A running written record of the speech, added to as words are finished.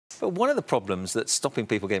But one of the problems that's stopping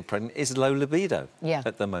people getting pregnant is low libido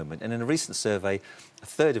at the moment. And in a recent survey, a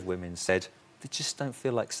third of women said they just don't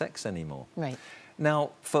feel like sex anymore. Right.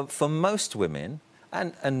 Now, for most women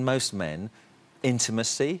and most men,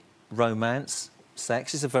 intimacy, romance,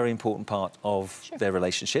 sex is a very important part of their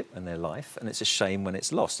relationship and their life, and it's a shame when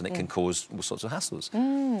it's lost, and it can cause all sorts of hassles.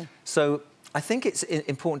 So I think it's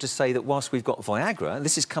important to say that whilst we've got Viagra,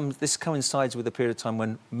 this coincides with a period of time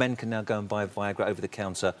when men can now go and buy Viagra over the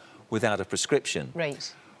counter without a prescription.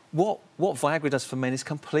 Right. What Viagra does for men is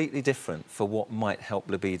completely different for what might help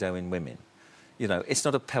libido in women. You know, it's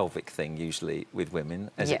not a pelvic thing usually with women,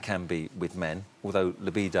 as it can be with men, although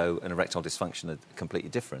libido and erectile dysfunction are completely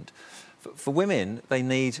different. For women, they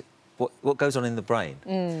need what goes on in the brain.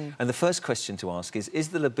 And the first question to ask is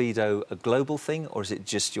the libido a global thing, or is it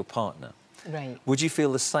just your partner? Right. Would you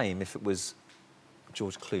feel the same if it was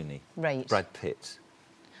George Clooney, Brad Pitt,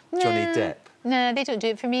 Johnny Depp? No, they don't do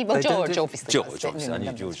it for me. Well, George, obviously. George, obviously. I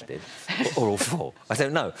knew George did. Or all four. I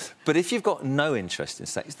don't know. But if you've got no interest in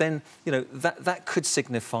sex, then, you know, that could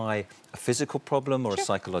signify a physical problem or a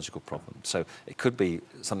psychological problem. So it could be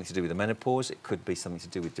something to do with the menopause. It could be something to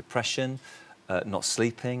do with depression, not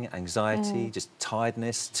sleeping, anxiety, just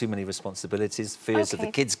tiredness, too many responsibilities, fears of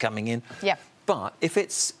the kids coming in. But if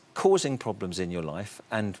it's causing problems in your life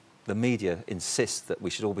and the media insists that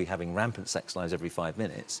we should all be having rampant sex lives every 5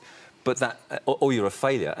 minutes, but or you're a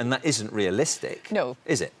failure, and that isn't realistic. No.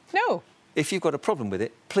 Is it? No. If you've got a problem with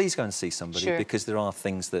it, please go and see somebody, because there are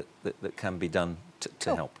things that can be done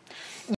to help.